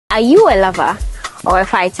Are you a lover or a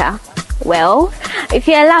fighter? Well, if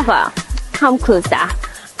you're a lover, come closer.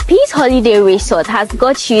 Peace Holiday Resort has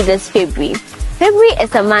got you this February. February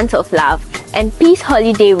is a month of love, and Peace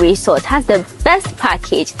Holiday Resort has the best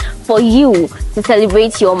package for you to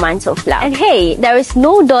celebrate your month of love. And hey, there is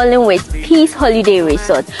no dulling with Peace Holiday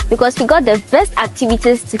Resort because we got the best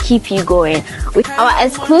activities to keep you going. With our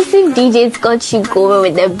exclusive DJs got you going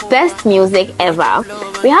with the best music ever.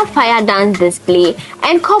 We have fire dance display,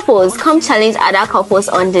 and couples come challenge other couples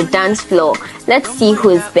on the dance floor. Let's see who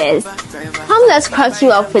is best. Come, let's crack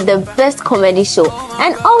you up with the best comedy show,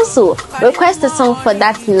 and also request a song for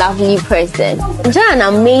that lovely person. Enjoy an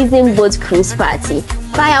amazing boat cruise party,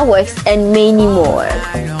 fireworks, and many more.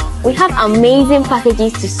 We have amazing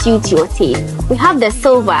packages to suit your taste. We have the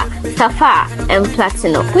silver, sapphire, and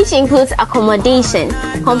platinum, which includes accommodation,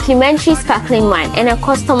 complimentary sparkling wine, and a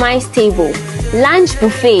customized table. Lunch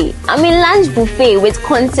buffet with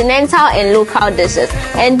continental and local dishes,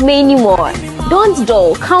 and many more. Don't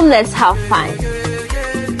dull, come, let's have fun.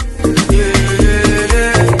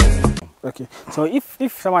 Okay, so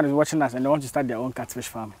if someone is watching us and they want to start their own catfish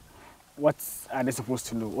farm, what are they supposed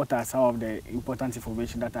to know? What are some of the important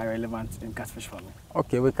information that are relevant in catfish farming?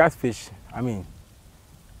 Okay, with catfish, I mean,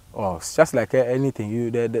 it's just like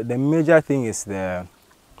anything. The major thing is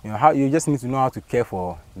how you just need to know how to care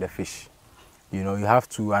for the fish. You know, you have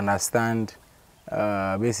to understand,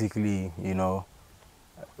 basically, you know,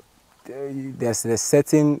 there's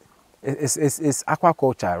certain, it's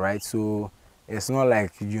aquaculture, right? So it's not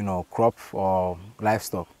like, you know, crop or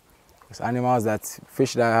livestock. It's animals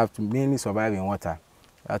fish that have to mainly survive in water.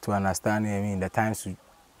 You have to understand, I mean, the times to,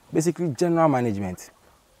 basically general management,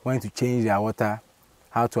 when to change their water,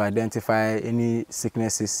 how to identify any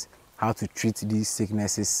sicknesses, how to treat these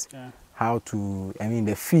sicknesses, how to, I mean,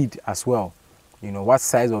 the feed as well. You know, what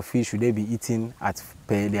size of fish should they be eating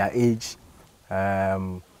per their age?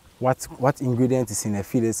 What ingredient is in the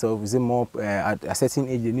feed itself? Is it more at a certain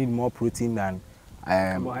age they need more protein than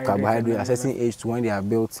carbohydrate? At a certain age to when they are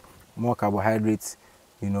built, more carbohydrates.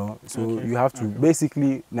 You know, so you have to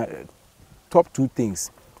basically top two things.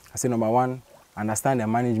 I say number one, understand the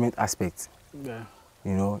management aspect. Yeah.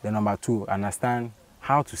 You know, then number two, understand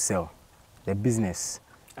how to sell the business.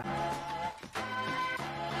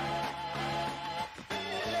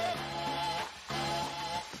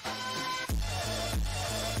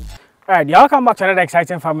 Alright, welcome back to another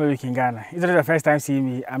exciting farming week in Ghana. If this is the first time seeing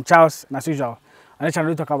me, I'm Charles, and as usual, on this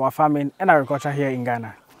channel we talk about farming and agriculture here in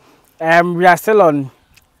Ghana. We are still on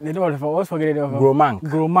the name of the always forget the name of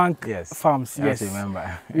Growmank Farms. Yes, I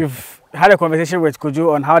remember. We've had a conversation with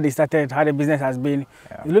Kojo on how they started, how the business has been.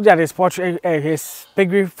 Yeah. We looked at his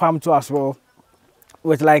piggery farm too as well,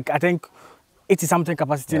 with like I think 80-something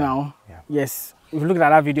capacity now. Yeah. Yes, we've looked at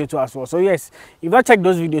that video too as well. So yes, if you not check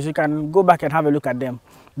those videos, you can go back and have a look at them.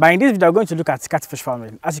 But in this video, we're going to look at catfish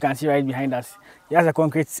farming. As you can see right behind us, he has a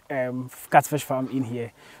concrete catfish farm in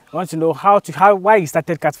here. We want to know why he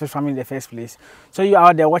started catfish farming in the first place. So you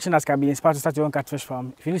out there watching us can be inspired to start your own catfish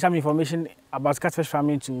farm. If you need some information about catfish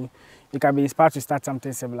farming too, you can be inspired to start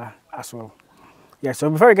something similar as well. Yeah, so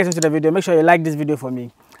before we get into the video, make sure you like this video for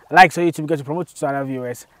me. Like so YouTube get to promote it to other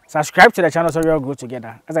viewers. Subscribe to the channel so we all grow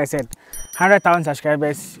together. As I said, 100,000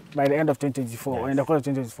 subscribers by the end of 2024 or in the course of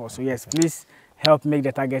 2024. So yes, please help make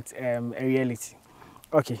the target a reality.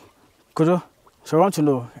 Okay, Kojo, so I want to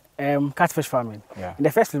know catfish farming. Yeah. In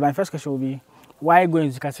the first place, my first question will be, why go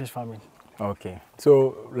into catfish farming? Okay,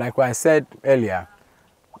 so like what I said earlier,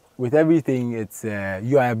 with everything, it's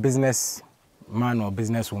you are a businessman or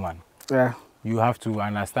businesswoman. Yeah. You have to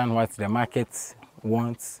understand what the market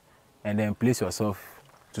wants and then place yourself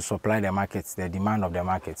to supply the market, the demand of the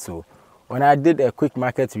market. So when I did a quick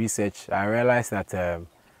market research, I realized that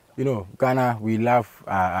you know, Ghana, we love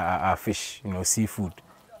our fish, you know, seafood,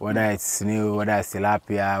 whether it's snail, whether it's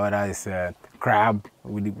tilapia, whether it's crab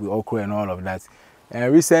with okra and all of that.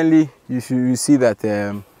 Recently, you see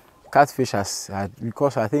that catfish has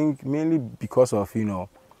because I think mainly because of, you know,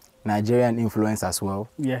 Nigerian influence as well.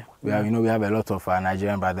 Yeah. We have, you know, we have a lot of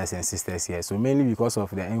Nigerian brothers and sisters here. So mainly because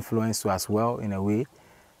of the influence as well, in a way.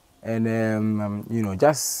 And, you know,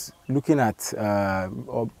 just looking at,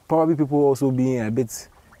 or probably people also being a bit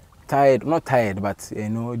tired, not tired, but, you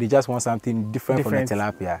know, they just want something different from the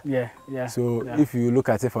tilapia. Yeah, yeah. So if you look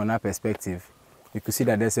at it from that perspective, you could see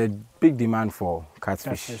that there's a big demand for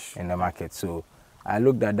catfish in the market. So I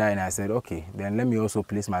looked at that and I said, okay, then let me also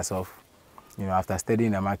place myself, you know, after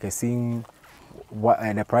studying the market, seeing what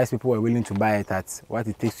the price people were willing to buy it at, what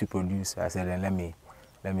it takes to produce. I said, then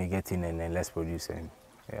let me get in and then let's produce it.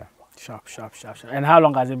 Yeah. Sharp. And how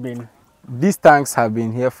long has it been? These tanks have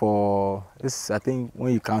been here for this. I think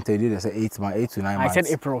when you counted it, it's 8 months, 8 to 9 months. I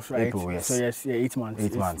said April, right? April, yes. So yes, yeah, 8 months.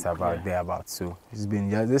 8 months, about thereabouts. So it's been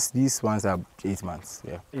these ones are 8 months.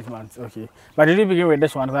 Yeah. 8 months. Okay. But did you begin with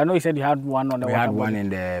this one? Because I know you said you had one on the. We water had one body. in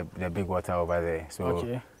the big water over there. So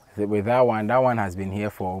okay. With that one has been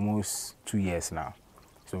here for almost 2 years now.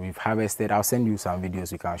 So we've harvested. I'll send you some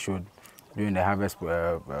videos you can show during the harvest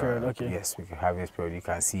period. Okay. Yes, we can harvest period. You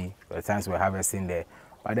can see the times we're harvesting there.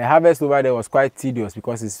 But the harvest over there was quite tedious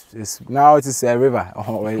because it's now it is a river,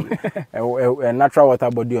 a natural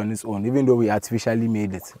water body on its own, even though we artificially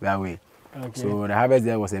made it that way. Okay. So the harvest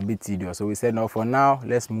there was a bit tedious. So we said, no, for now,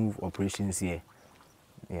 let's move operations here.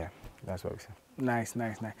 Yeah, that's what we said. Nice.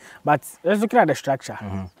 But let's look at the structure.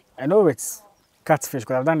 I know it's catfish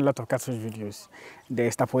because I've done a lot of catfish videos.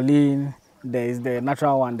 There's tarpaulin, there's the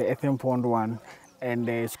natural one, the earthen pond one, and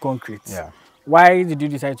there's concrete. Yeah. Why did you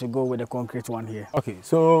decide to go with the concrete one here? Okay,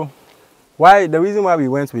 so the reason why we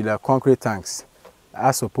went with the concrete tanks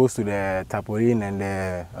as opposed to the tarpaulin and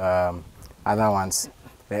the other ones,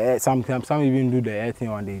 some even do the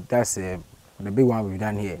earthen one. That's the big one we've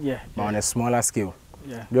done here, but on a smaller scale.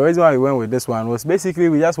 Yeah. The reason why we went with this one was basically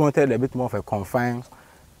we just wanted a bit more of a confined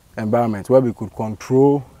environment where we could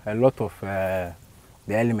control a lot of the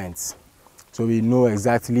elements, so we know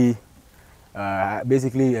exactly.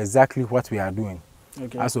 Basically exactly what we are doing,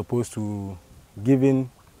 as opposed to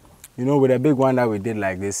giving, with a big one that we did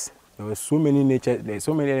like this, there's so many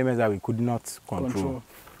elements that we could not control.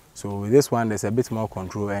 So with this one, there's a bit more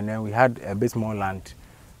control, and then we had a bit more land,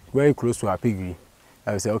 very close to our piggery.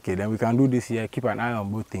 I would say, okay, then we can do this here, keep an eye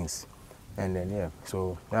on both things, and then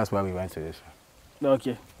so that's why we went to this one.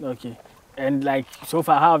 Okay. And like so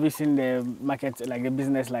far, how have you seen the market, like the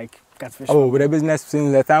business, like catfish? Oh, with the business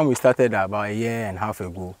since the time we started about a year and a half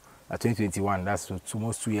ago, 2021. That's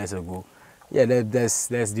almost 2 years ago. Yeah,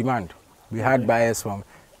 there's demand. We had buyers from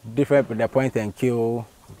the point and kill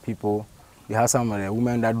people. We have some of the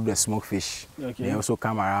women that do the smoke fish. They also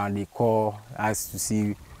come around. They call us to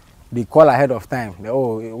see. They call ahead of time.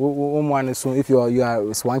 If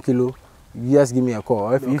it's 1 kilo. You just give me a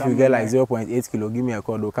call. If you get like 0.8 kilo, give me a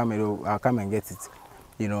call. I'll come and get it.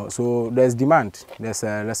 So there's demand. There's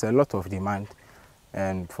a lot of demand,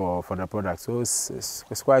 and for the product. So it's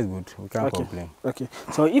quite good. We can't complain. Okay.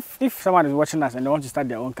 So if someone is watching us and they want to start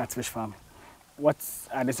their own catfish farm, what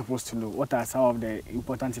are they supposed to know? What are some of the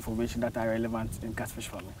important information that are relevant in catfish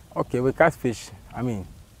farming? Okay, with catfish, I mean,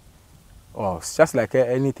 it's just like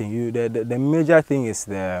anything. The major thing is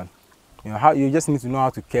how you just need to know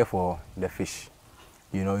how to care for the fish.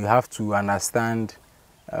 You have to understand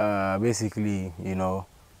basically,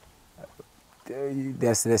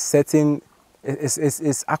 there's a certain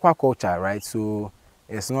it's aquaculture, right? So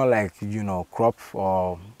it's not like crop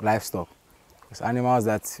or livestock. It's animals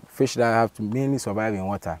fish that have to mainly survive in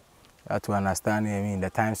water. You have to understand the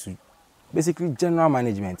times to basically general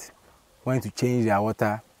management, when to change their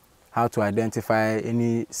water, how to identify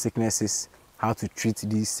any sicknesses, how to treat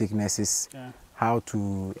these sicknesses, how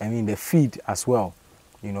to, the feed as well.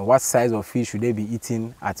 What size of fish should they be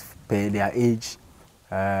eating per their age?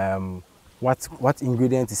 What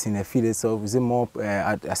ingredient is in the feed itself? Is it more,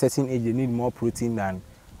 at a certain age they need more protein than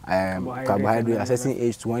carbohydrate, at a certain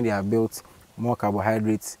age to when they are built, more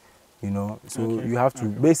carbohydrates, So you have to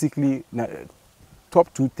basically,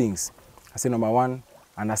 top 2 things. I say number 1,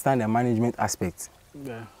 understand the management aspect.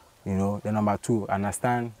 Then number 2,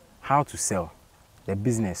 understand how to sell the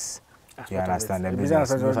business. You understand the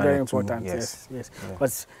business is very important. Yes.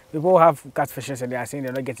 But people have catfishes and they are saying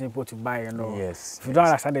they're not getting people to buy. Yes. If you don't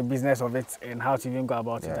understand the business of it and how to even go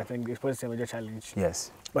about it, I think it's probably a major challenge.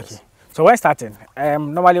 Yes. Okay. So when starting,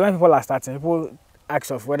 normally when people are starting, people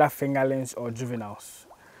ask of whether fingerlings or juveniles.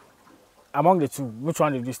 Among the two, which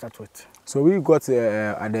one did you start with? So we got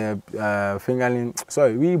at the fingerling.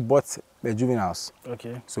 Sorry, we bought the juveniles.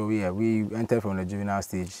 Okay. So we entered from the juvenile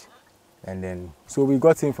stage, and then so we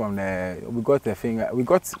got him from So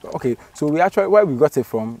we actually where we got it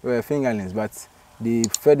from fingerlings, but they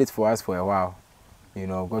fed it for us for a while.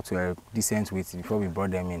 Got to a decent weight before we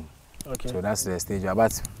brought them in. Okay. So that's the stage.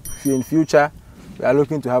 But in future, we are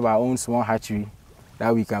looking to have our own small hatchery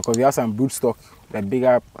that we can, because we have some brood stock, the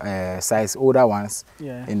bigger size, older ones,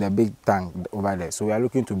 in the big tank over there. So we are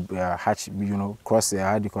looking to hatch, cross,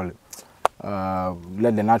 how do you call it?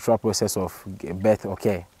 Let the natural process of birth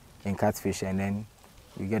occur in catfish, and then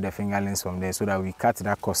we get the fingerlings from there, so that we cut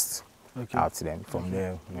that cost out to them from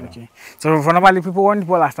there. Okay. So for normally when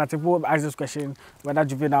people are starting, people ask this question whether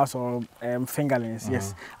juveniles or fingerlings.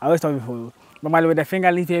 Yes. I always tell people Normally with the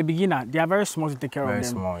fingerlings, if you're a beginner, they are very small to take care of them.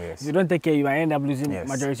 Very small, yes. If you don't take care, you might end up losing Yes.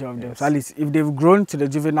 majority of them. Yes. So at least if they've grown to the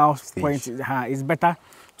juvenile Stage. point, it's better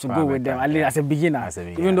to go with them, at least as a beginner.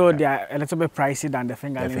 Even though they are a little bit pricey than the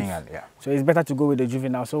fingerlings. So it's better to go with the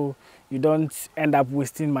juvenile, so you don't end up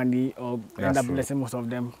wasting money or end up letting most of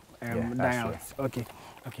them die out. Okay.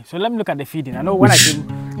 Okay, so let me look at the feeding. I know when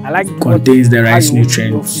I like contains the right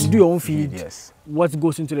nutrients. You do your own feed, yes. What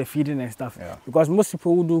goes into the feeding and stuff. Yeah. Because most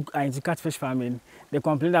people who are into catfish farming, they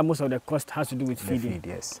complain that most of the cost has to do with feeding. Feed,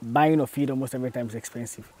 yes. Buying a feed almost every time is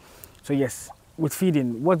expensive. So yes, with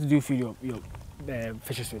feeding, what do you feed your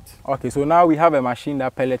fishes with? Okay, so now we have a machine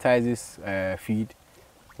that pelletizes feed.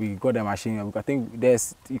 We got a machine. I think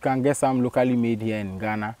you can get some locally made here in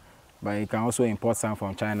Ghana. But you can also import some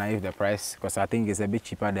from China if the price, because I think it's a bit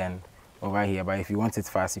cheaper than over here. But if you want it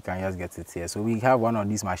fast, you can just get it here. So we have one of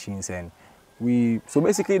these machines, and so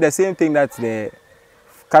basically the same thing that the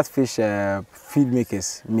catfish feed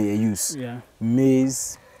makers may use. Yeah.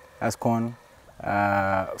 Maize, as corn,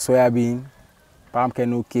 soybean, palm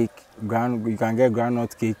kernel cake, you can get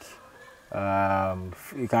groundnut cake.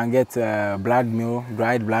 You can get blood meal,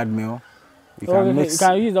 dried blood meal. You can use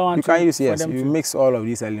that one. You can use, yes. You mix all of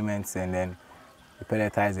these elements and then you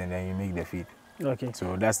pelletize and then you make the feed. Okay.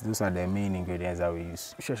 So those are the main ingredients that we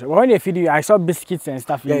use. Sure. Well, when you feed you, I saw biscuits and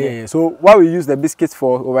stuff. Yeah. So what we use the biscuits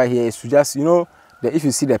for over here is to just, if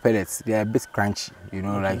you see the pellets, they are a bit crunchy.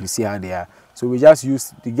 Like you see how they are. So we just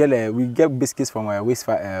use we get biscuits from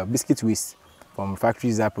biscuit waste from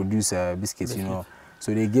factories that produce biscuits.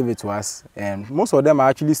 So they give it to us, and most of them are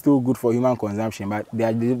actually still good for human consumption, but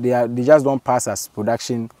they just don't pass as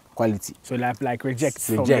production quality. So like rejects,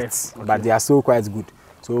 but they are still quite good.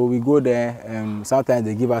 So we go there, and sometimes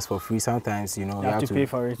they give us for free. Sometimes we have to pay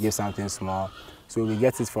for it. Give something small. So we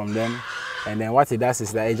get it from them, and then what it does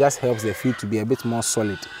is that it just helps the feed to be a bit more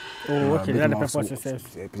solid. Oh, okay. That's the purpose it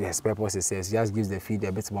says. Yes, purpose it says. It just gives the feed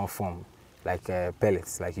a bit more form, like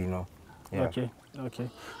pellets, Yeah. Okay.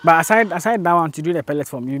 But aside that one, to do the pellet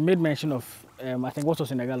form, you made mention of I think what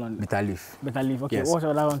was in the gallon? Bitter leaf. Bitter leaf. Okay. Yes. What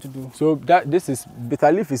was that one to do? So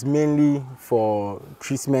bitter leaf is mainly for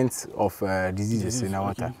treatment of diseases in the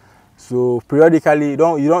water. So periodically,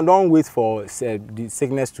 don't wait for the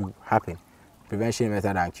sickness to happen. Prevention is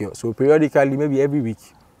better than cure. So periodically, maybe every week,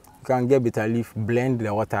 you can get bitter leaf, blend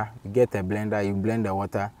the water. You get a blender, you blend the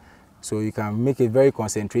water, so you can make it very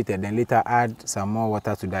concentrated. Then later add some more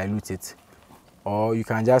water to dilute it. Or you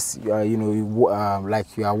can just,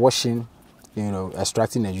 like you are washing,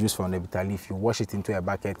 extracting the juice from the bitter leaf. You wash it into a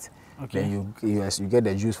bucket. Okay. Then you get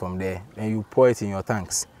the juice from there. Then you pour it in your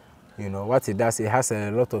tanks. What it does, it has a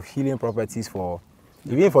lot of healing properties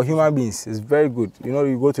even for human beings. It's very good.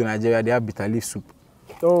 You go to Nigeria, they have bitter leaf soup.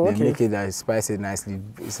 Oh, okay. They make it spicy nicely.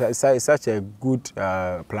 It's such a good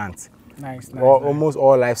plant. Nice. Almost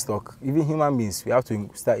all livestock, even human beings, we have to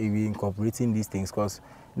start incorporating these things because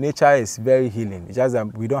nature is very healing. It's just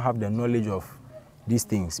that we don't have the knowledge of these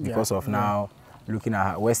things because of now looking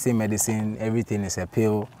at Western medicine. Everything is a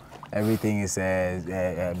pill, everything is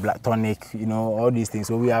a black tonic, all these things.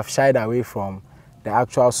 So we have shied away from the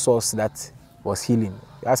actual source that was healing.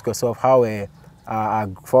 Ask yourself how our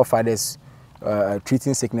forefathers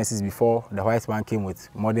treating sicknesses before the white man came with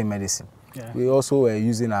modern medicine. Yeah. We also were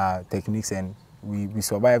using our techniques, and we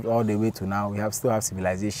survived all the way to now. We still have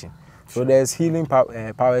civilization. So there's healing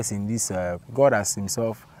powers in this. God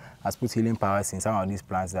himself has put healing powers in some of these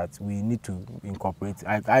plants that we need to incorporate.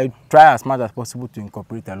 I try as much as possible to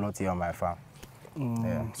incorporate a lot here on my farm.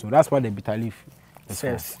 Yeah. So that's what the bitter leaf is.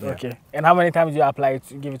 Yes. Yeah. Okay. And how many times do you apply it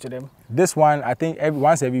to give it to them? This one, I think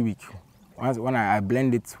once every week. When I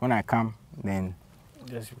blend it, when I come, then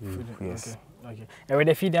just feed it. Yes. Okay. And when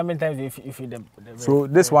they feed, how many times do you feed them? So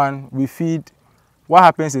this one we feed. What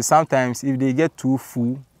happens is sometimes if they get too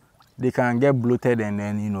full, they can get bloated, and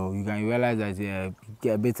then you can realize that they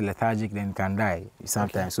get a bit lethargic, then can die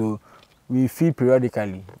sometimes. Okay. So we feed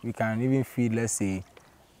periodically. We can even feed, let's say,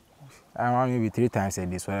 around maybe 3 times a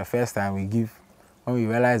day. So the first time we give, when we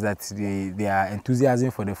realize that their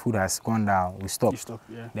enthusiasm for the food has gone down, we stop.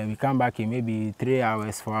 Yeah. Then we come back in maybe 3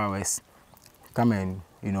 hours, 4 hours, come and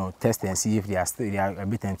test and see if they are a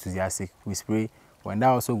bit enthusiastic. We spray. When that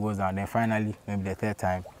also goes down, then finally maybe the 3rd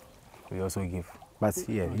time we also give. But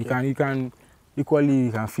yeah, okay. you can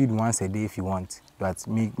equally feed once a day if you want, but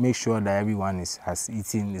make sure that everyone has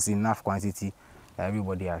eaten enough quantity that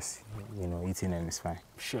everybody has eaten, and it's fine.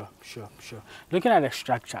 Sure. Looking at the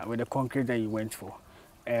structure with the concrete that you went for,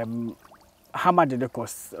 how much did it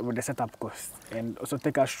cost with the setup cost, and also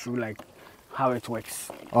take us through how it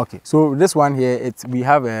works? Okay, so this one here, we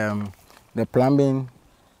have the plumbing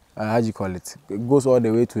how do you call it? It goes all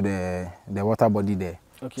the way to the water body there.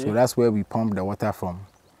 Okay. So that's where we pump the water from.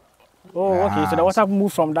 Oh, okay. So the water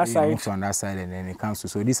moves from that side. Moves from that side, and then it comes to.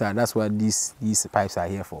 So that's what these pipes are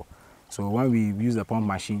here for. So when we use the pump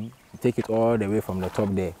machine, we take it all the way from the top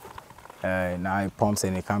there. Now it pumps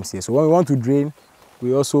and it comes here. So when we want to drain,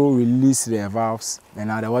 we also release the valves, and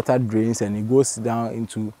now the water drains and it goes down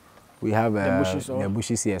into. We have the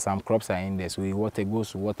bushes here. Some crops are in there, so it goes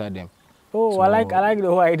to water them. Oh, so, I like the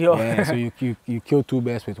whole idea. Yeah, so you kill two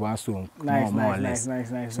birds with one stone. Nice, more or less.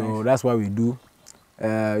 Nice. So that's what we do.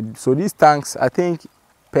 So these tanks, I think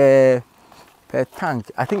per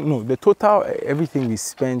tank, I think no, the total everything we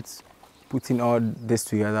spent putting all this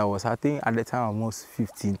together was, I think at the time, almost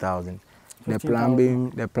 15,000.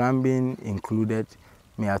 The plumbing included.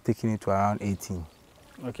 Me, I've taken it to around 18.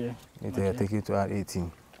 Okay. Taking it to around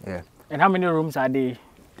 18. Yeah. And how many rooms are they?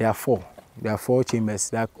 There are 4. There are 4 chambers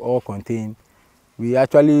that all contain. We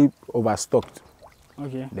actually overstocked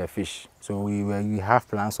the fish, so we have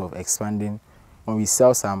plans of expanding. When we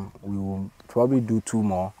sell some, we will probably do 2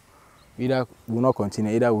 more. Either we'll not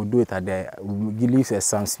continue, either we'll do it we'll leave us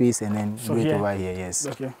some space and then do it over here. Yes.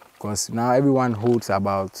 Okay. Because now everyone holds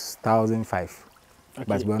about 1,500. Okay.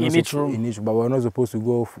 But we're not each room. But we're not supposed to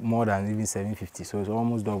go more than even 750. So it's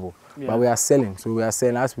almost double. Yeah. But we are selling. So we are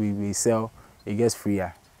selling. As we sell, it gets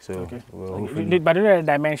freer. So okay. But do you know the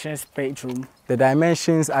dimensions per each room? The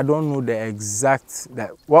dimensions, I don't know the exact.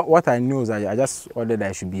 What I know is I just ordered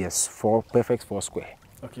that it should be a perfect 4 square.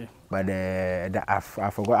 Okay. But I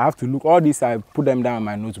forgot. I have to look. All these I put them down on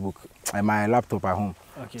my notebook and my laptop at home.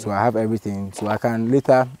 Okay. So I have everything. So I can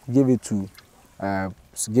later give it to.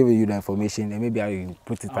 Give you the information, and maybe I will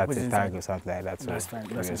put it at the tag or something like that. That's fine.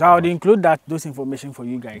 That's fine. So I would include those information for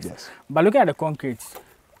you guys. Yes. But looking at the concrete,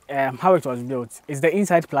 how it was built, is the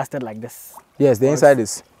inside plastered like this? Yes, the inside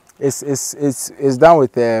is. It's done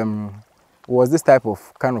with was this type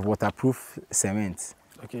of kind of waterproof cement.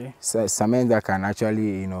 Okay. So cement that can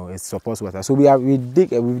actually it supports water. So we've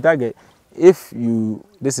dug it. If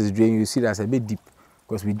this is drain, you see that's a bit deep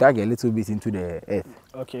because we dug a little bit into the earth.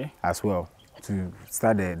 Okay. As well. To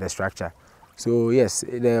start the structure. So yes,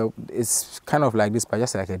 it's kind of like this, but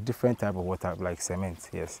just like a different type of water, like cement.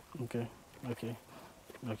 Yes. Okay.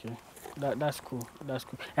 That's cool. And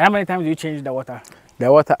how many times do you change the water?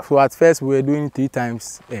 The water. So at first we were doing 3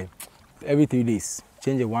 times every 3 days.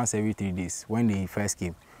 Change it once every 3 days when they first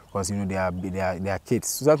came, because they are kids.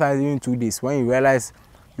 So sometimes even 2 days. When you realize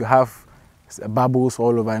you have bubbles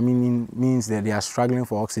all over, means that they are struggling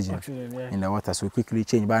for oxygen in the water. So we quickly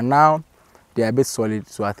change. But now they are a bit solid,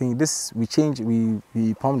 so I think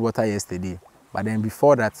we pumped water yesterday, but then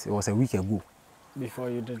before that it was a week ago. Before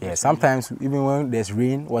you did. Yeah, sometimes even when there's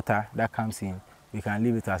rain water that comes in, we can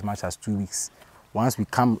leave it as much as 2 weeks. Once we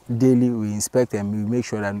come daily, we inspect and we make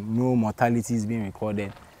sure that no mortality is being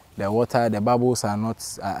recorded. The bubbles are not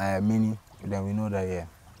many, then we know that, yeah.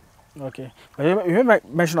 Okay, but you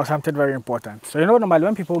mentioned something very important. So normally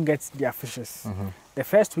when people get their fishes, the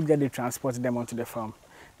first week that they transport them onto the farm,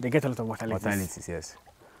 they get a lot of mortalities. Mortalities, yes.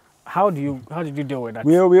 How did you deal with that?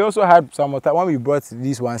 We also had some mortality. When we brought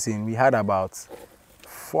these ones in, we had about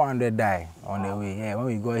 400 die on the way. Yeah, when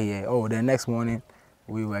we got here, the next morning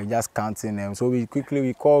we were just counting them. So we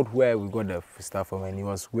called where we got the stuff from, and he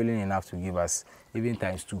was willing enough to give us even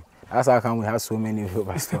 ×2. That's how come we have so many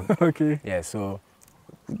overstock. Okay. Yeah. So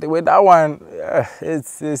with that one,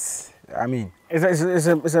 it's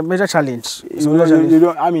a major challenge.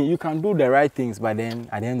 You can do the right things, but then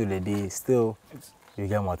at the end of the day, still you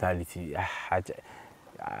get mortality.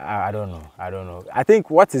 I don't know. I think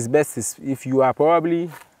what is best is if you are probably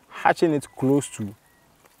hatching it close to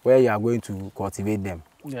where you are going to cultivate them.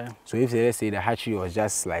 Yeah. So if let's say the hatchery was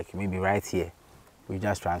just like maybe right here, we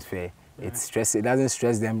just transfer. Yeah. It doesn't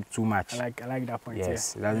stress them too much. I like that point.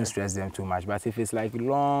 Yes, it doesn't stress them too much. But if it's like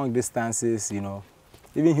long distances,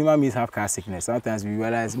 even human beings have car sickness. Sometimes we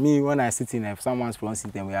realize, when I sit in someone's front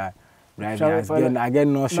seat and we are driving, I get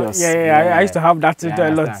nauseous. I used to have that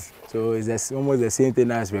a lot. So it's almost the same thing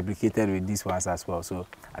that's replicated with these ones as well. So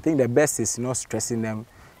I think the best is not stressing them,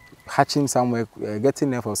 hatching somewhere,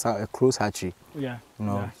 getting them for a close hatchery. Yeah.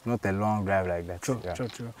 Not a long drive like that. True.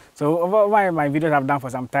 So what my videos I've done for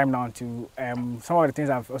some time now to some of the things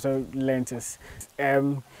I've also learned is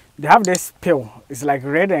they have this pill. It's like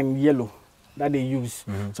red and yellow that they use.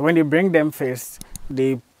 So when they bring them first,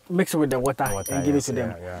 they mix it with the water and give it to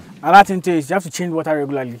them. Another thing too is you have to change water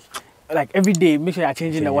regularly. Like every day, make sure you're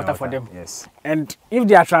changing the water for them. Yes. And if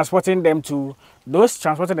they are transporting them to those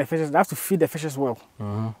transporting the fishes, they have to feed the fishes well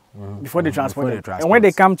before they transport them. And when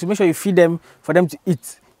they come, to make sure you feed them for them to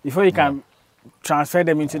eat before you can transfer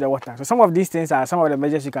them into the water. So some of these things are some of the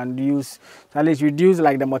measures you can use to at least reduce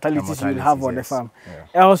like the mortalities you have on the farm.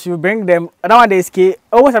 Yeah. Else you bring them nowadays,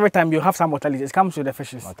 almost every time you have some mortality, it comes to the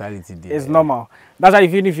fishes. Mortality it's normal. That's why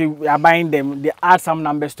even if you are buying them, they add some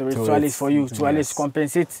numbers to it so at least for you to at least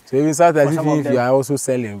compensate. So even sometimes if you are also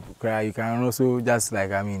selling, you can also just like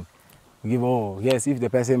give yes, if the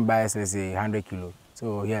person buys let's say 100 kilo,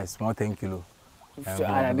 so yes, more 10 kilo.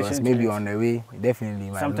 Because maybe on the way,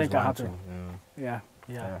 definitely might something can happen. Yeah.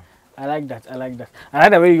 I like that. I like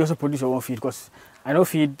the way you also produce your own feed because I know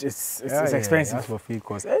feed is expensive. That's for feed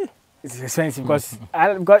cost. It's expensive because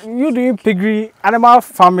you doing piggery, animal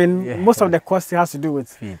farming. Most of the cost has to do with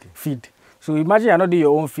feed. So imagine you're not doing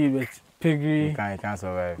your own feed with piggery. You can't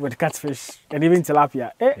survive. With catfish and even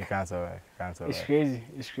tilapia. You can't survive.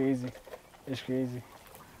 It's crazy.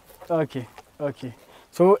 Okay.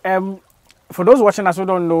 So for those watching us who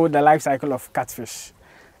don't know the life cycle of catfish,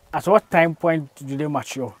 at what time point do they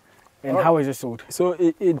mature, and how is it sold? So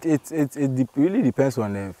it really depends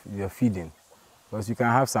on your feeding, because you can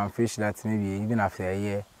have some fish that maybe even after a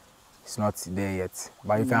year it's not there yet,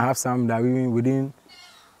 but you can have some that within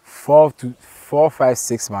 4 to 5,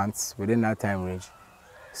 6 months, within that time range,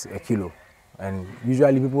 it's a kilo. And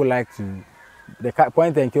usually people like to, the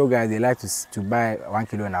point and kill guys, they like to buy 1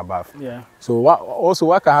 kilo and above. Yeah. So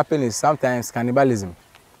what can happen is sometimes cannibalism.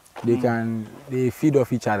 They feed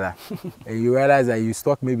off each other. And you realize that you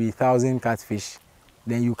stock maybe 1,000 catfish,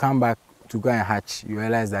 then you come back to go and hatch. You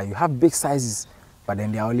realize that you have big sizes, but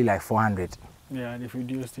then they are only like 400. Yeah, they've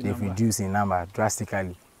reduced in number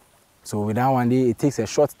drastically. So with that one day, it takes a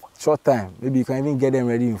short time. Maybe you can even get them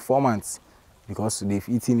ready in 4 months because they've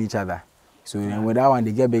eaten each other. So with that one,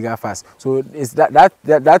 they get bigger fast. So it's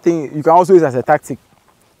that thing you can also use as a tactic.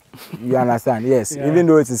 You understand? Yes. Yeah. Even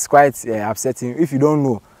though it is quite upsetting if you don't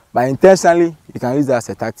know, but intentionally you can use that as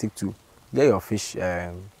a tactic to get your fish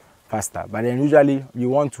faster. But then usually you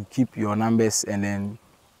want to keep your numbers and then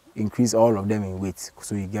increase all of them in weight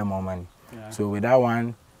so you get more money. Yeah. So with that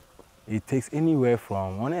one, it takes anywhere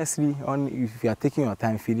from, honestly, if you are taking your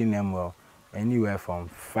time feeding them well, anywhere from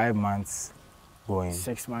 5 months going.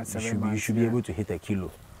 6 months, 7 months. You should be able to hit a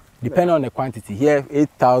kilo. Depending on the quantity. Here,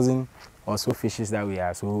 8,000 or so fishes that we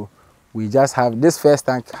have. So we just have this first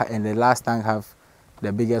tank and the last tank have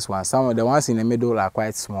the biggest ones. Some of the ones in the middle are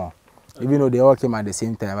quite small. Even though they all came at the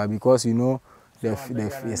same time. But because you know,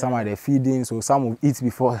 some are feeding, so some will eat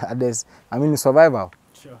before others. I mean, survival.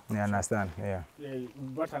 Sure. You understand? Yeah. You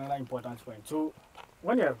brought another important point. So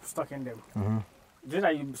when you're stocking them, just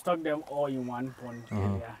that you stock them all in one pond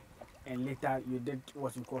area, and later you did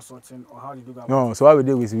what you call sorting, or how did you go about it? No, so what we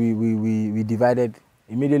did was we divided.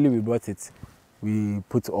 Immediately we brought it, we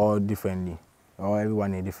put all differently, or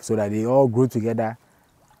everyone in different, so that they all grow together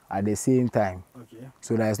at the same time. Okay.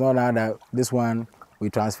 So that it's not now that this one, we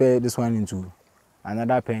transfer this one into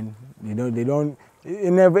another pen. They don't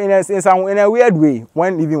in a weird way,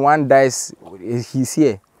 when even one dies, he's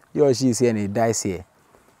here, he or she is here and he dies here,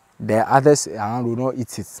 the others around will not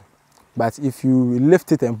eat it. But if you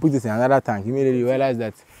lift it and put it in another tank, immediately you realize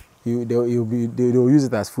that they will use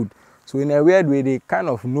it as food. So in a weird way, they kind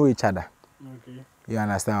of know each other. Okay. You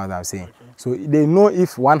understand what I'm saying? Okay. So they know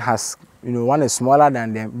if one has, one is smaller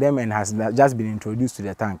than them and has just been introduced to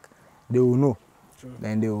the tank, they will know. True.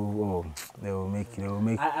 Then they will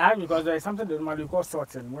make. I because there is something that normally call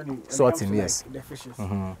sorting when sorting, to, yes. Like, the fishes.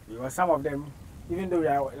 Because some of them, even though we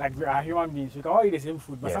are human beings, we can all eat the same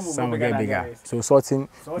food, but yes, some will get bigger. So sorting.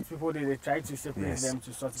 Sort people they try to separate them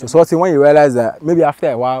to sort. So sorting, when you realize that maybe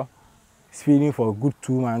after a while, it's feeding for a good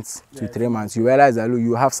 2 months to 3 months, you realize that look,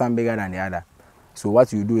 you have some bigger than the other. So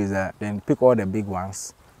what you do is then pick all the big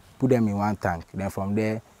ones, put them in one tank. Then from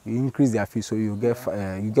there, you increase their feed so you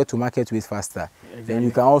get to market with faster. Exactly. Then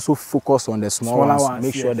you can also focus on the smaller ones,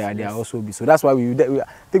 make sure that they are also big. So that's why I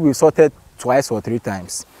think we sorted twice or 3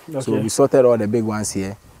 times. Okay. So we sorted all the big ones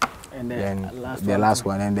here, and then the last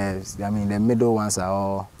one, and the middle ones are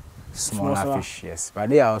all smaller fish. Yes, but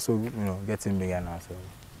they are also getting bigger now. So.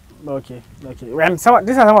 Okay. And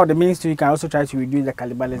these are some of the means too. You can also try to reduce the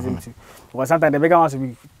cannibalism too, because sometimes the bigger ones will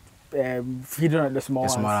be feeding on the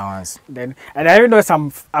smaller ones. Then, and I even know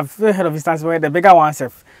I've heard of instances where the bigger ones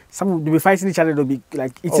have some will be fighting each other. They'll be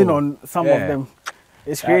like eating on some of them.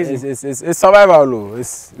 It's crazy. It's survival, though.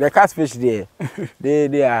 It's the catfish there.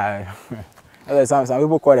 they are. Some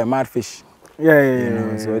people call them mad fish.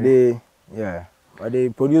 Yeah. So but they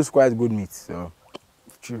produce quite good meat. So.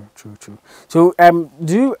 True. So,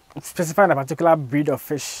 do you specify a particular breed of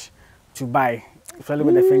fish to buy, especially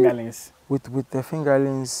with the fingerlings? With the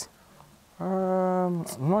fingerlings, I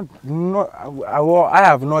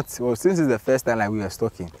have not. Well, since it's the first time we were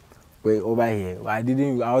stocking, over here. I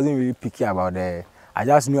wasn't really picky about I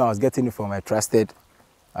just knew I was getting it from a trusted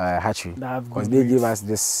hatchery because they gave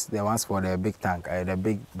us the ones for the big tank, the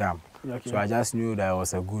big dam. Okay. So I just knew that it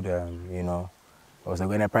was a good, you know,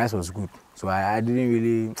 the price was good. So I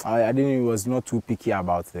was not too picky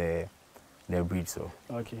about the breed. So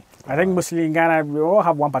okay, I think mostly in Ghana we all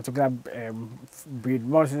have one particular breed.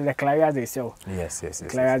 Mostly the Clarias they sell. Yes.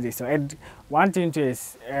 Clarias they sell. And one thing too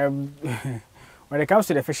is when it comes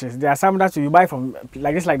to the fishes, there are some that you buy from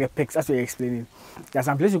like the pigs, as we're explaining. There are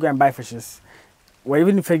some places you go and buy fishes where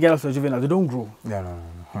even if they get also juvenile, they don't grow.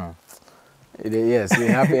 No. Yes,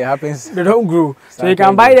 it happens. They don't grow. So you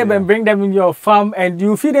can buy them and bring them in your farm and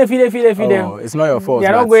you feed them. It's not your fault.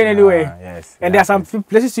 They're not going anywhere. Yes. And there are some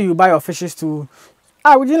places you buy your fishes to.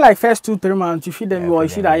 Within like first 2-3 months, you feed them. You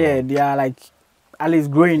see that they are like at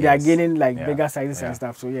least growing. Yes. They are gaining like bigger sizes and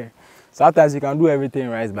stuff. So yeah. Sometimes you can do everything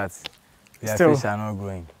right, but your fish are not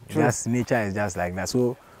growing. Just nature is just like that.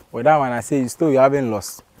 So with that one, I say you haven't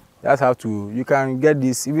lost. That's how to. You can get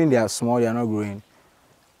this even they are small. They are not growing.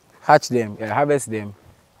 Hatch them, harvest them.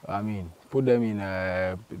 I mean, put them in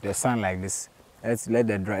the sun like this. Let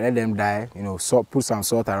them die. You know, put some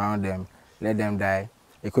salt around them. Let them die.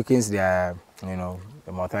 It quickens their, you know,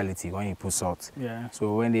 the mortality when you put salt. Yeah.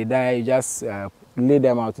 So when they die, you just lay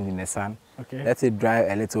them out in the sun. Okay. Let it dry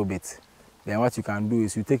a little bit. Then what you can do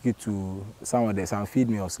is you take it to some feed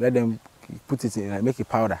mills. Let them put it in, make it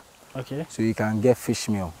powder. Okay. So you can get fish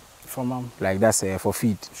meal. For mom. Like that's for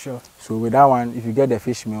feed. Sure. So with that one, if you get the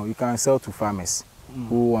fish meal, you can sell to farmers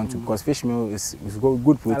who want to, because fish meal is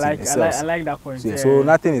good protein. I like that point. So, yeah. So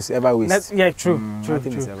nothing is ever waste. True.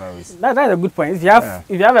 Nothing is ever waste. That's a good point. If you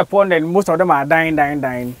have a pond and most of them are dying,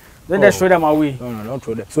 then just throw them away. No, don't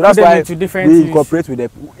throw them. So that's why we incorporate with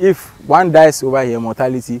them. If one dies over here,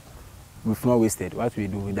 mortality, we've not wasted. What we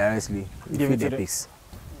do, we directly feed the pigs.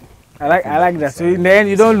 I like that. So in the end,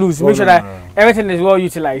 you don't lose. Make sure that everything is well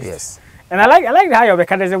utilized. Yes. And I like how your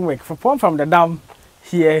mechanism works. From the dam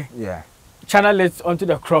here, channel it onto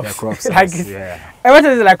the crops. The crops,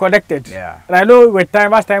 everything is like connected. Yeah. And I know with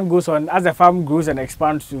time, as time goes on, as the farm grows and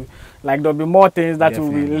expands to, like there'll be more things that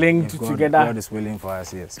will be linked together. God is willing for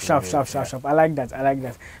us, yes. Sharp. I like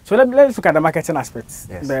that. So let's look at the marketing aspects.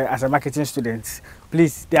 Yes. As a marketing student,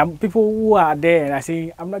 please, there are people who are there and I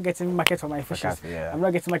say, I'm not getting market for my fishes. I'm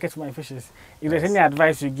not getting market for my fishes. If there's any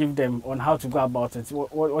advice you give them on how to go about it,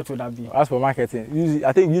 what would that be? As for marketing,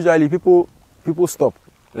 I think usually people stop.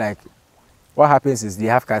 Like, what happens is they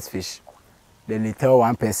have catfish, then they tell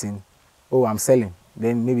one person, oh, I'm selling.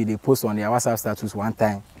 Then maybe they post on their WhatsApp status one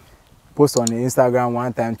time, post on the Instagram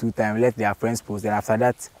 1 time, 2 times, let their friends post. Then after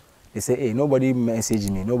that, they say, hey, nobody message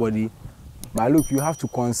me, nobody. But look, you have to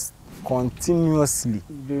continuously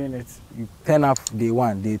doing it. You turn up day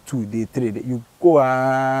 1, day 2, day 3. You go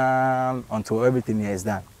until everything is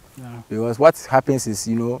done. Yeah. Because what happens is,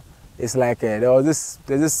 you know, it's like there's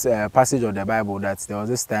this passage of the Bible that there was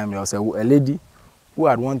this time there was a lady who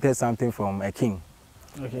had wanted something from a king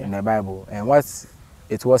in the Bible, and what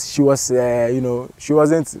it was, she was you know, she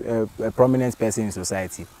wasn't a prominent person in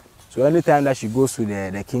society. So anytime that she goes to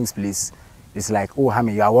the king's place, it's like, oh,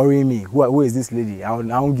 Hammy, you are worrying me. Who is this lady? I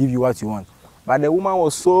won't give you what you want. But the woman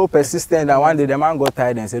was so persistent that one day the man got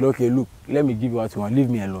tired and said, okay, look, let me give you what you want. Leave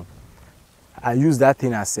me alone. I use that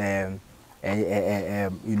thing as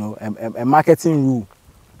you know, a marketing rule.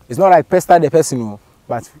 It's not like pester the person,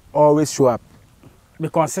 but always show up. Be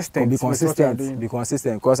consistent. Be consistent. Be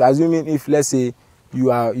consistent. Because assuming if, let's say, you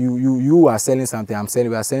are selling something,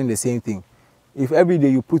 we are selling the same thing. If every day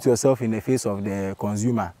you put yourself in the face of the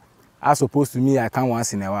consumer, as opposed to me, I come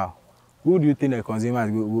once in a while, who do you think the consumer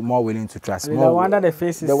is more willing to trust? The one that the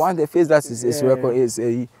face is... The one the face that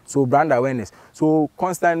is so brand awareness. So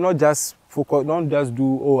constant, not just focus, don't just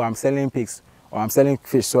do, oh, I'm selling pigs or I'm selling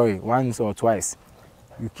fish, sorry, once or twice.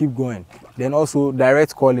 You keep going. Then also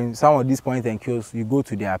direct calling. Some of these point and kills, you go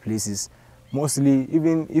to their places. Mostly,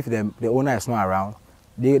 even if the owner is not around,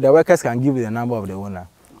 the workers can give you the number of the owner.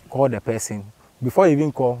 Call the person. Before you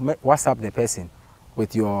even call, WhatsApp the person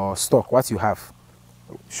with your stock, what you have.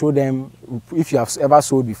 Show them, if you have ever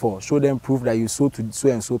sold before, show them proof that you sold to so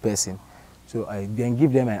and so person. So then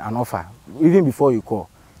give them an offer, even before you call.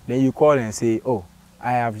 Then you call and say, oh,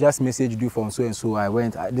 I have just messaged you from so and so. I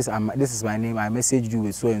went, this is my name, I messaged you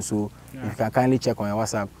with so and so. If you can kindly check on your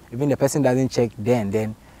WhatsApp. Even the person doesn't check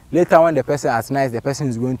then later when the person at night, the person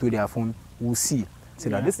is going to their phone, will see. Say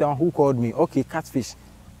that this is the one who called me. Okay, Catfish.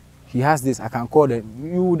 He has this, I can call them.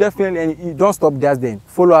 You definitely, and you don't stop just then.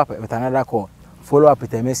 Follow up with another call. Follow up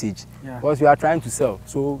with a message. Because you are trying to sell.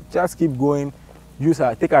 So just keep going.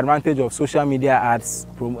 take advantage of social media ads,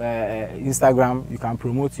 Instagram. You can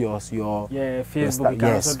promote your Facebook. You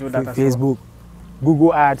can also do that. Facebook,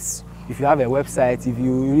 Google ads. If you have a website, if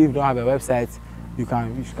you really don't have a website, you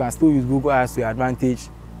can still use Google ads to your advantage.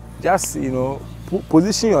 Just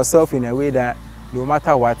position yourself in a way that no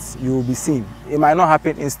matter what, you will be seen. It might not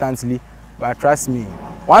happen instantly, but trust me,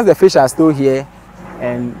 once the fish are still here,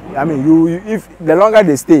 and I mean, if the longer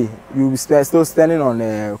they stay, you will be still spending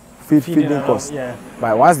on feeding costs. Yeah.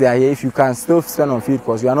 But once they are here, if you can still spend on feed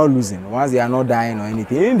costs, you are not losing. Once they are not dying or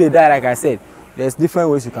anything, even if they die, like I said, there's different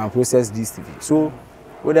ways you can process these TV. So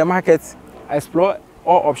with the market, explore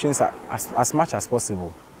all options as much as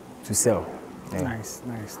possible to sell. Yeah. Nice.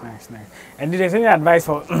 And is there any advice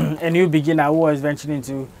for a new beginner who is venturing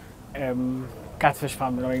into catfish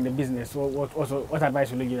farming or in the business? What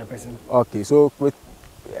advice will you give a person? Okay, so with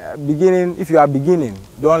beginning, if you are beginning,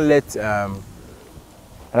 don't let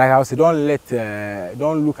like I said,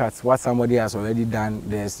 don't look at what somebody has already done.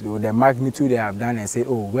 There's the magnitude they have done and say,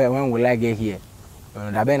 oh, when will I get here?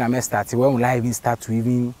 When will I even start to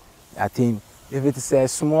even attain? If it is a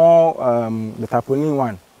small, the tarpaulin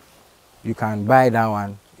one, you can buy that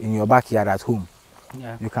one in your backyard at home.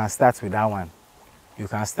 Yeah. You can start with that one. You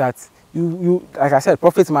can start. You like I said,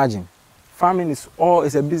 profit margin. Farming is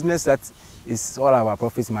a business that is all about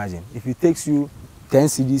profit margin. If it takes you 10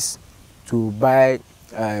 cedis to buy,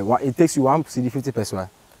 it takes you 1 cedi 50 pesos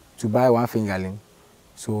to buy 1 fingerling.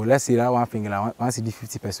 So let's say that 1 fingerling, 1 cedi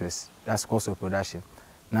 50 pesos. That's cost of production.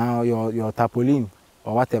 Now your tarpaulin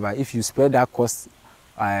or whatever, if you spread that cost,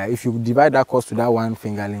 if you divide that cost to that 1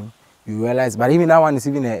 fingerling, you realize, but even that one is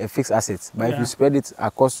even a fixed asset. But if you spread it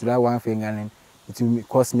across to that 1 fingerling, it will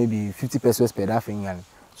cost maybe 50 pesos per that fingerling.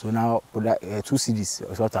 So now 2 cedis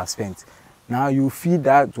is what I've spent. Now you feed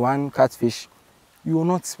that 1 catfish, you will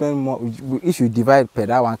not spend more. If you divide per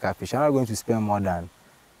that 1 catfish, you're not going to spend more than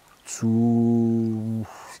 2,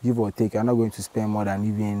 give or take. You're not going to spend more than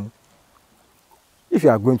even, if you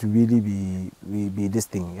are going to really be this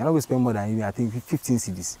thing, you're not going to spend more than even, I think, 15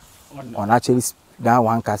 cedis on actually that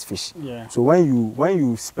 1 catfish. Yeah. So when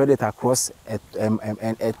you spread it across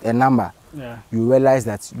a number, you realize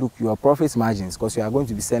that, look, your profit margins, because you are going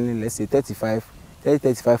to be selling, let's say 35,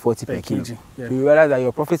 40 per kilo. Yeah. So you realize that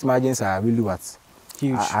your profit margins are really what?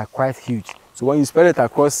 Huge. Are quite huge. So when you spread it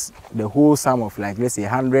across the whole sum of, like, let's say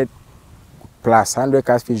 100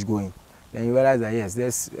 catfish going, then you realize that yes,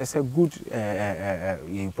 there's a good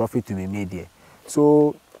profit to be made there.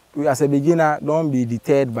 So as a beginner, don't be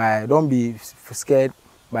scared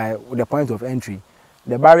by the point of entry.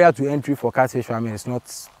 The barrier to entry for catfish farming is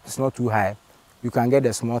not too high. You can get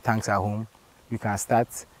the small tanks at home. You can start.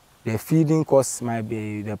 The feeding costs might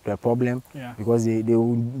be the problem, because they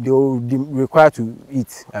will require to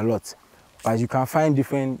eat a lot. But you can find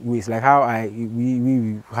different ways, like how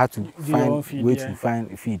we had to find ways to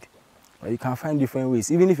find feed. But you can find different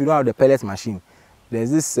ways. Even if you don't have the pellet machine,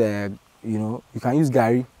 there's this you can use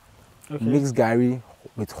gari. Okay. Mix gari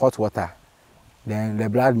with hot water, then the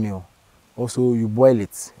blood meal. Also, you boil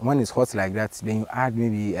it. When it's hot like that, then you add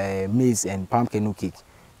maybe maize and palm kernel cake.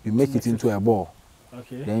 You make it into a ball.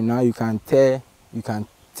 Okay. Then now you can tear it and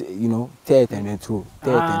then throw.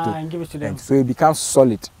 And give it to them. So it becomes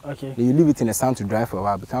solid. Okay. Then you leave it in the sun to dry for a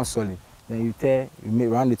while. It becomes solid. Then you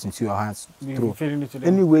round it into your hands. Throw.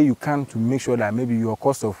 Any way you can to make sure that maybe your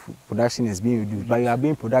cost of production is being reduced, but you are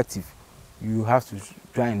being productive. You have to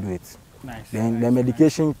try and do it. Nice. Then the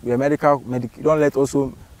medication, don't let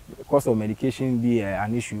also the cost of medication be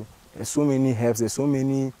an issue. There's so many herbs. There's so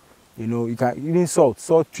many, you can even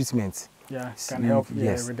salt treatment. Yeah, can help.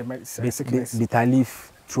 Yes. With the sickness. Bitter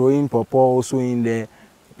leaf, throwing pawpaw also in the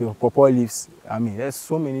pawpaw leaves. I mean, there's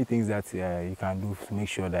so many things that you can do to make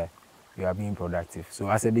sure that you are being productive. So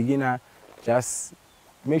as a beginner, just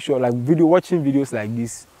make sure, like watching videos like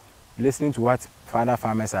this, listening to what other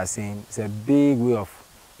farmers are saying, it's a big way of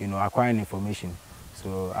acquiring information.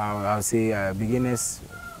 So I'll say beginners,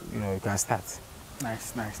 you can start.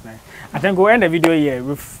 Nice. I think we'll end the video here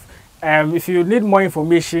with. If you need more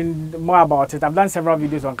information, more about it, I've done several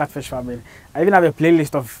videos on catfish farming. I even have a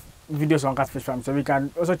playlist of videos on catfish farming, so we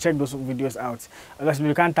can also check those videos out. Obviously,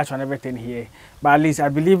 we can't touch on everything here, but at least I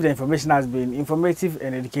believe the information has been informative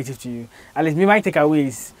and educative to you. At least my takeaway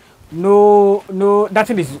is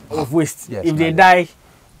nothing is of waste. Yes, if they die,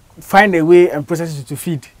 find a way and process it to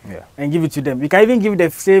feed and give it to them. You can even give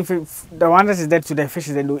the one that is dead to the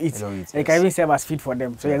fishes and they'll eat. They can even serve as feed for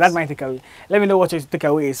them. So that's my takeaway. Let me know what your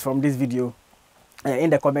takeaway is from this video in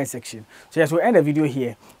the comment section. So yes, we'll end the video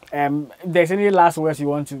here. If there's any last words you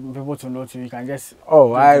want people to know, you can just...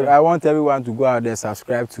 I want everyone to go out there,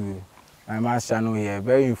 subscribe to my man's channel here.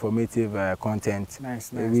 Very informative content.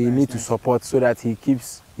 Nice. We need to support so that he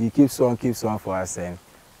keeps on for us, and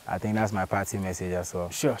I think that's my party message as well.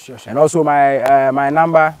 Sure. And also my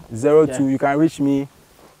number 02. Yeah. You can reach me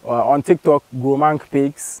on TikTok, Growmank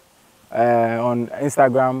Pigs. On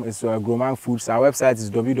Instagram, it's Growmank Foods. Our website is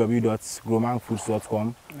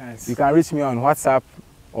www.growmankfoods.com. Nice. You can reach me on WhatsApp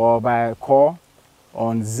or by call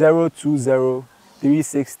on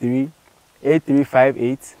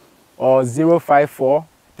 020-363-8358 or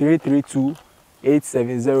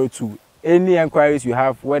 054-332-8702. Any inquiries you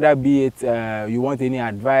have, whether be it you want any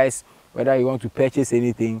advice, whether you want to purchase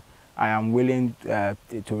anything, I am willing to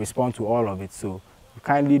respond to all of it. So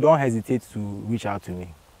kindly don't hesitate to reach out to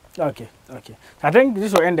me. Okay. So I think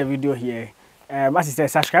this will end the video here. As I said,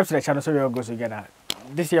 subscribe to the channel so we all go together.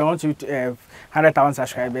 This year I want to 100,000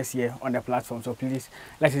 subscribers here on the platform, so please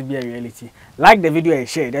let it be a reality. Like the video and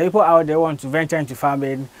share. There are people out there want to venture into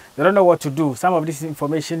farming. They don't know what to do. Some of this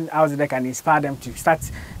information out there can inspire them to start.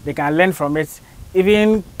 They can learn from it.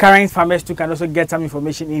 Even current farmers too can also get some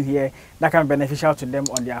information in here that can be beneficial to them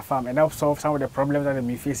on their farm and help solve some of the problems that they've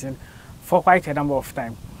been facing for quite a number of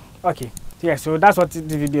time. Okay. Yeah, so that's what this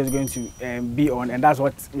video is going to be on, and that's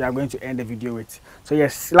what we are going to end the video with. So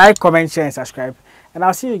yes, like, comment, share, and subscribe, and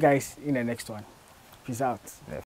I'll see you guys in the next one. Peace out.